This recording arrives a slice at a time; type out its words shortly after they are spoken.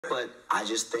But I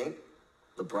just think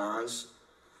LeBron's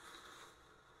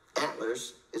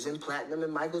antlers is in platinum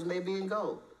and Michael's may be in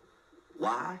gold.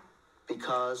 Why?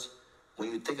 Because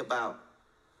when you think about,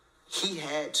 he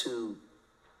had to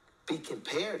be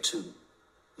compared to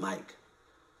Mike.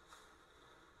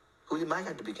 Who did Mike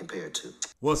have to be compared to?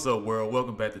 What's up, world?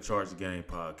 Welcome back to Charge the Game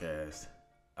podcast.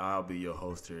 I'll be your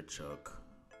host here, Chuck.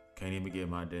 Can't even get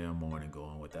my damn morning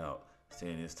going without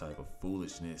seeing this type of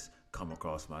foolishness come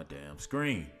across my damn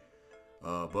screen.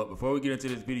 But before we get into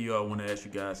this video, I want to ask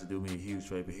you guys to do me a huge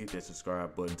favor. Hit that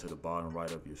subscribe button to the bottom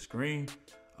right of your screen.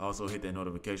 Also hit that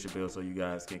notification bell so you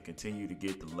guys can continue to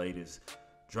get the latest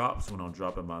drops when I'm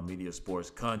dropping my media sports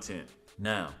content.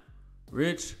 Now,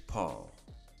 Rich Paul,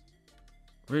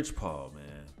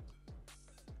 man.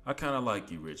 I kind of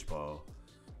like you, Rich Paul.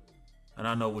 And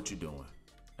I know what you're doing.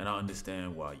 And I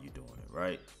understand why you're doing it,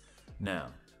 right? Now,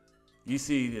 you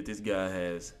see that this guy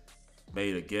has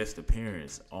made a guest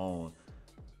appearance on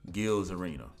Gil's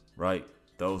Arena, right?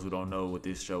 Those who don't know what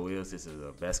this show is, this is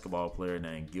a basketball player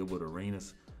named Gilbert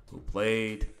Arenas who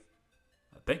played,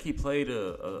 I think he played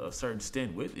a certain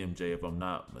stint with MJ, if I'm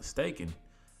not mistaken,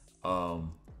 when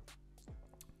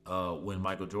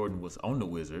Michael Jordan was on the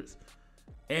Wizards.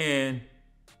 And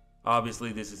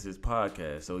obviously this is his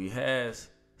podcast, so he has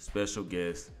special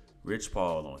guest Rich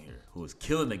Paul on here, who is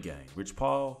killing the game. Rich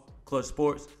Paul, Clutch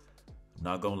Sports,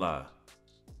 not gonna lie,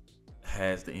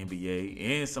 has the NBA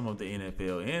and some of the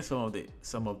NFL and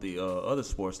some of the other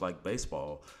sports like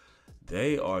baseball.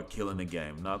 They are killing the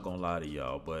game. Not gonna lie to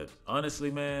y'all, but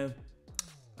honestly, man,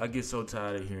 I get so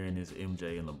tired of hearing this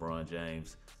MJ and LeBron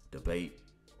James debate.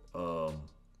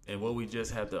 And what we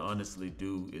just have to honestly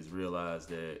do is realize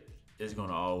that it's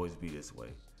gonna always be this way.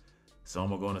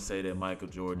 Some are going to say that Michael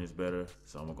Jordan is better.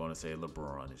 Some are going to say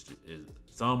LeBron is.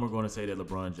 Some are going to say that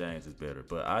LeBron James is better.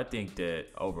 But I think that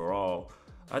overall,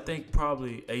 I think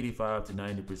probably 85 to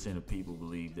 90% of people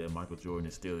believe that Michael Jordan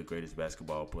is still the greatest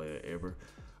basketball player ever.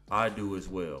 I do as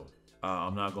well.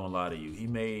 I'm not going to lie to you. He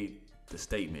made the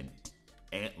statement,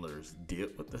 antlers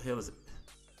dip. What the hell is it?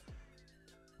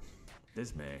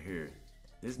 This man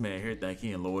here think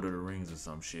he in Lord of the Rings or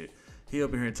some shit. He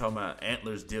up in here talking about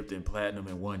antlers dipped in platinum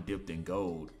and one dipped in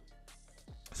gold.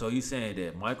 So you saying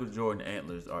that Michael Jordan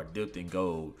antlers are dipped in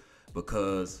gold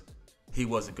because he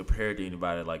wasn't compared to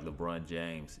anybody like LeBron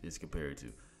James is compared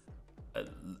to.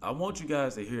 I want you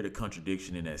guys to hear the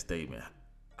contradiction in that statement.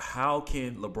 How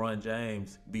can LeBron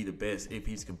James be the best if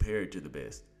he's compared to the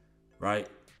best, right?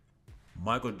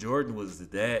 Michael Jordan was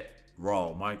that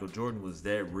raw. Michael Jordan was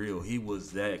that real. He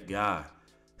was that guy.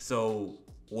 So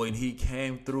when he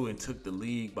came through and took the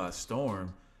league by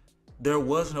storm, there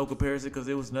was no comparison because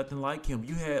there was nothing like him.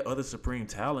 You had other supreme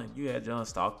talent. You had John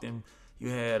Stockton. You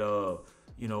had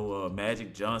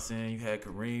Magic Johnson. You had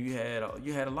Kareem.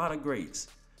 You had a lot of greats,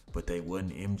 but they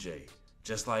wasn't MJ.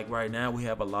 Just like right now, we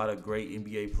have a lot of great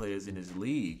NBA players in this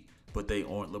league, but they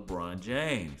aren't LeBron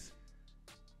James.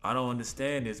 I don't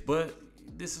understand this, but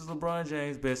this is LeBron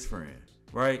James' best friend,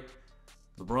 right?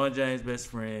 LeBron James' best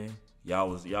friend.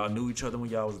 Y'all knew each other when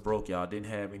y'all was broke. Y'all didn't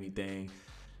have anything.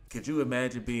 Could you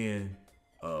imagine being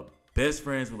best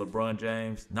friends with LeBron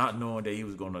James, not knowing that he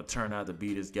was going to turn out to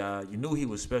be this guy? You knew he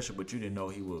was special, but you didn't know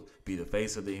he would be the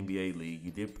face of the NBA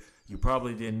league. You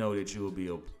probably didn't know that you would be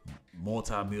a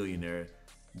multi-millionaire,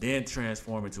 then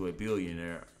transform into a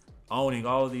billionaire, owning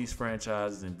all of these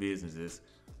franchises and businesses.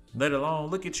 Let alone,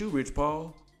 look at you, Rich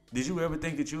Paul. Did you ever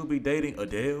think that you would be dating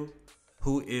Adele,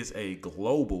 who is a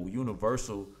global,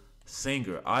 universal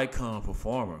singer, icon,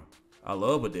 performer? I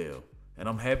love Adele, and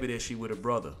I'm happy that she with her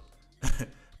brother.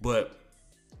 But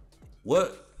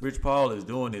what Rich Paul is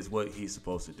doing is what he's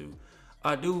supposed to do.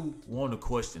 I do want to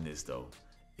question this, though.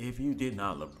 If you did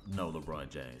not know LeBron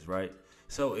James, right?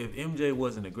 So if MJ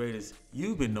wasn't the greatest,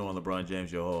 you've been knowing LeBron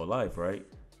James your whole life, right?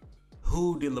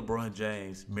 Who did LeBron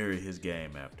James mirror his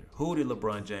game after? Who did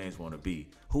LeBron James want to be?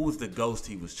 Who was the ghost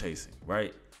he was chasing,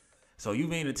 right? So you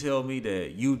mean to tell me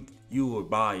that you were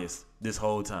biased this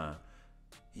whole time?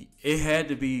 It had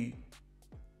to be,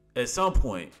 at some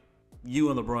point,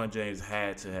 you and LeBron James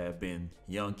had to have been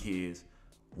young kids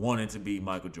wanting to be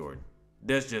Michael Jordan.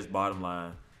 That's just bottom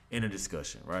line in a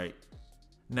discussion, right?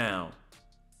 Now,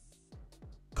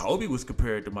 Kobe was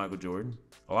compared to Michael Jordan.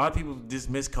 A lot of people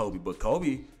dismiss Kobe, but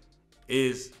Kobe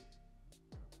is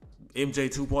MJ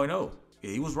 2.0.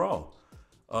 Yeah, he was raw.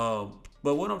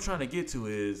 But what I'm trying to get to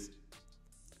is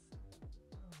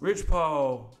Rich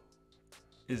Paul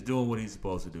is doing what he's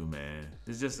supposed to do, man.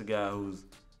 This is just a guy who's,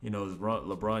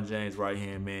 LeBron James'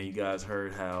 right-hand man. You guys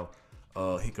heard how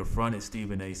he confronted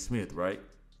Stephen A. Smith, right?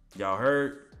 Y'all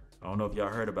heard? I don't know if y'all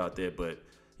heard about that, but,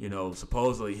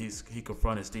 supposedly he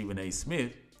confronted Stephen A.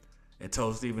 Smith and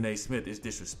told Stephen A. Smith it's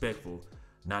disrespectful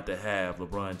not to have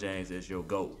LeBron James as your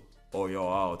GOAT or your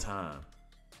all-time.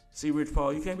 See, Rich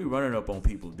Paul, you can't be running up on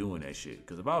people doing that shit.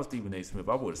 Because if I was Stephen A. Smith,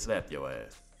 I would have slapped your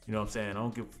ass. You know what I'm saying?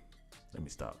 Let me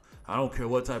stop. I don't care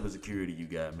what type of security you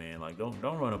got, man. Like, don't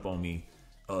run up on me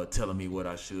telling me what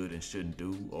I should and shouldn't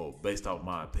do or based off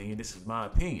my opinion. This is my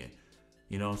opinion.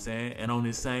 You know what I'm saying? And on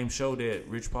this same show that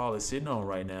Rich Paul is sitting on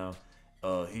right now,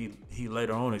 he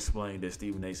later on explained that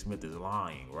Stephen A. Smith is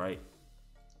lying, right?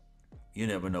 You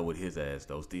never know with his ass,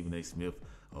 though. Stephen A. Smith,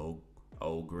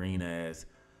 old green ass,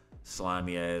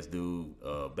 slimy ass dude,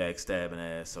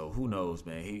 backstabbing ass. So who knows,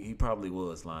 man? He probably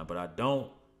was lying. But I don't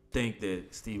think that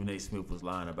Stephen A. Smith was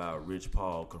lying about Rich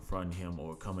Paul confronting him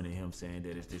or coming to him saying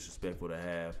that it's disrespectful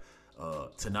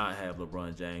to not have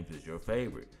LeBron James as your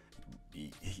favorite.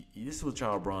 This is what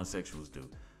y'all Bronsexuals do.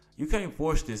 You can't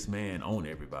force this man on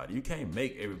everybody. You can't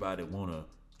make everybody want to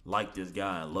like this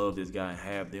guy and love this guy and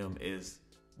have them as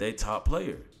their top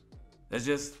player. That's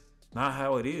just not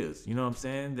how it is. You know what I'm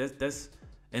saying?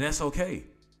 That's okay.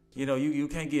 You know, you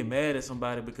can't get mad at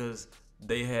somebody because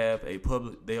they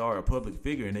are a public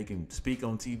figure and they can speak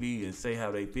on TV and say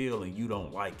how they feel and you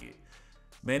don't like it.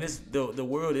 Man, the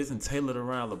world isn't tailored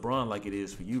around LeBron like it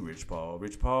is for you, Rich Paul.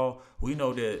 Rich Paul, we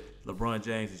know that LeBron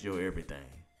James is your everything.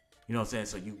 You know what I'm saying?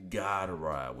 So you gotta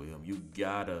ride with him.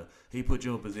 He put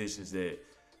you in positions that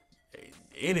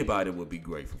anybody would be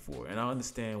grateful for. And I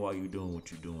understand why you're doing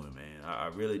what you're doing, man. I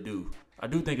really do. I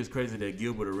do think it's crazy that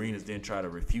Gilbert Arenas didn't try to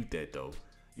refute that, though.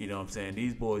 You know what I'm saying?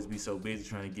 These boys be so busy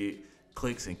trying to get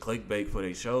clicks and clickbait for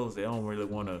their shows, they don't really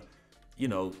want to,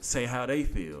 say how they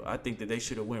feel. I think that they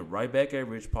should have went right back at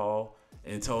Rich Paul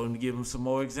and told him to give him some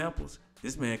more examples.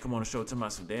 This man come on the show talking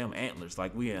about some damn antlers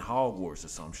like we in Hogwarts or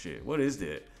some shit. What is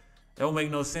that? That don't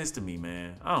make no sense to me,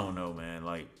 man. I don't know, man.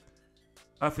 Like,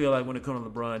 I feel like when it comes to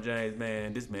LeBron James,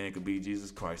 man, this man could be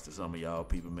Jesus Christ to some of y'all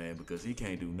people, man, because he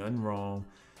can't do nothing wrong.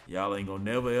 Y'all ain't gonna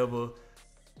never, ever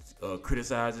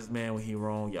criticize this man when he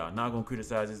wrong. Y'all not gonna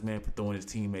criticize this man for throwing his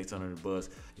teammates under the bus.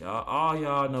 All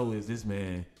y'all know is this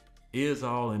man is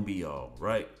all and be all,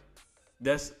 right?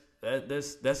 That's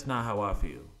not how I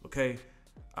feel, okay?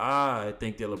 I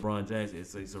think that LeBron James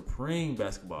is a supreme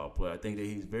basketball player. I think that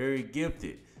he's very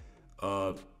gifted.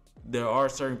 There are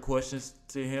certain questions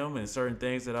to him and certain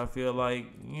things that I feel like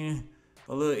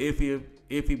a little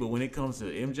iffy. But when it comes to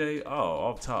MJ,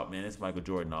 off top, man, it's Michael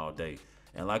Jordan all day.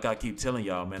 And like I keep telling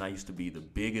y'all, man, I used to be the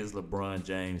biggest LeBron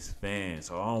James fan.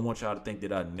 So I don't want y'all to think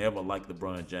that I never liked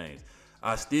LeBron James.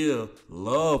 I still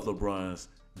love LeBron's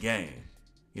game.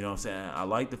 You know what I'm saying? I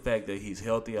like the fact that he's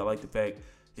healthy. I like the fact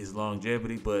his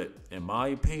longevity. But in my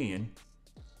opinion,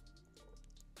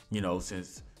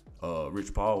 since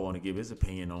Rich Paul want to give his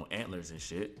opinion on antlers and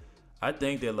shit, I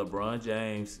think that LeBron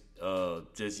James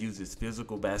just uses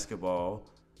physical basketball,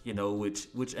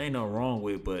 which ain't no wrong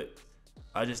with, but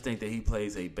I just think that he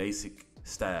plays a basic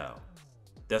style.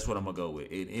 That's what I'm going to go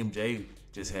with. And MJ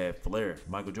just had flair.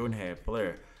 Michael Jordan had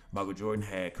flair. Michael Jordan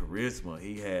had charisma.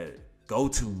 He had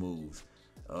go-to moves.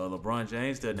 LeBron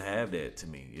James doesn't have that to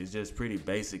me. It's just pretty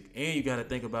basic. And you got to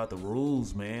think about the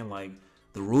rules, man. Like,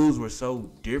 the rules were so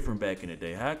different back in the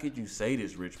day. How could you say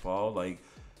this, Rich Paul? Like,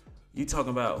 you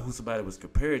talking about who somebody was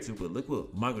compared to, but look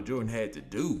what Michael Jordan had to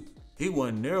do. He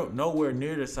wasn't nowhere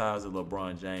near the size of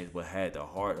LeBron James, but had the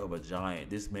heart of a giant.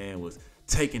 This man was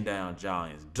taking down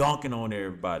giants, dunking on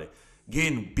everybody,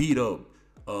 getting beat up.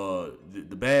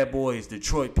 The bad boys,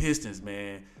 Detroit Pistons,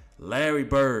 man. Larry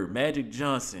Bird, Magic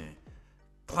Johnson,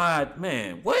 Clyde,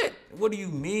 man. What do you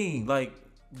mean? Like,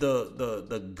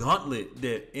 the gauntlet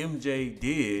that MJ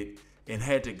did and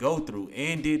had to go through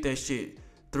and did that shit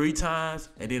 3 times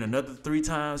and then another 3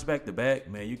 times back to back,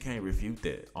 man, you can't refute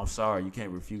that. I'm sorry, you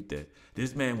can't refute that.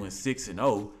 This man went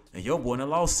 6-0 and your boy done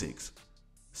lost 6.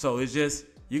 So it's just,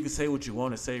 you can say what you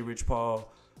want to say, Rich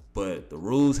Paul, but the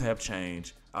rules have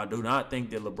changed. I do not think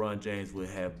that LeBron James would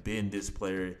have been this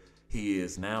player he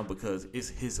is now because it's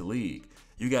his league.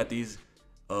 You got these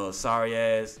sorry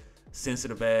ass,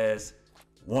 sensitive ass,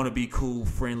 want to be cool,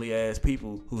 friendly ass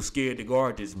people who scared to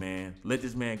guard this man. Let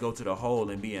this man go to the hole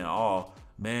and be in awe.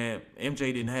 Man, MJ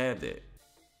didn't have that.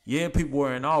 Yeah, people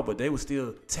were in awe, but they were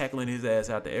still tackling his ass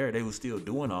out the air. They were still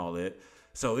doing all that.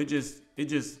 So it's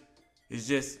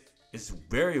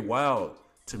very wild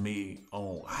to me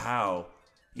on how,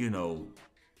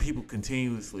 people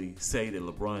continuously say that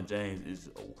LeBron James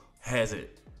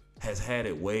has had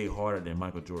it way harder than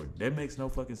Michael Jordan. That makes no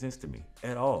fucking sense to me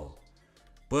at all.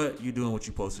 But you're doing what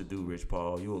you're supposed to do, Rich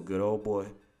Paul. You're a good old boy,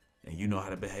 and you know how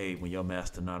to behave when your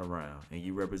master not around, and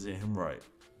you represent him right.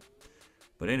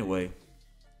 But anyway,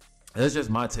 That's just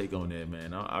my take on that,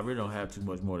 man. I really don't have too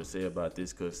much more to say about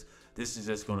this because this is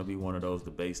just going to be one of those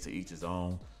debates to each his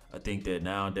own. I think that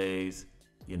nowadays,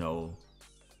 you know,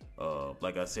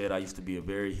 like I said, I used to be a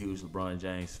very huge LeBron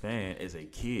James fan as a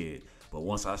kid. But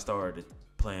once I started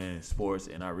playing sports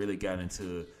and I really got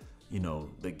into, you know,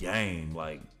 the game,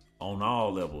 like on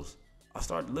all levels, I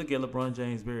started to look at LeBron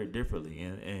James very differently.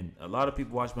 And a lot of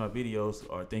people watch my videos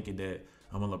are thinking that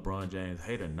I'm a LeBron James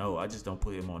hater. No, I just don't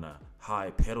put him on a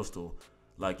high pedestal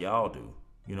like y'all do.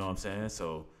 You know what I'm saying?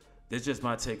 So that's just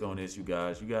my take on this, you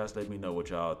guys. You guys let me know what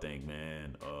y'all think,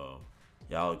 man.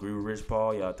 Y'all agree with Rich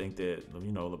Paul? Y'all think that,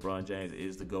 you know, LeBron James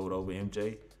is the GOAT over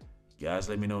MJ? Guys,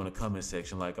 let me know in the comment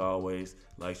section. Like always,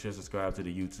 like, share, subscribe to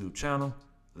the YouTube channel.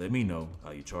 Let me know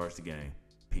how you charge the game.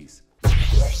 Peace.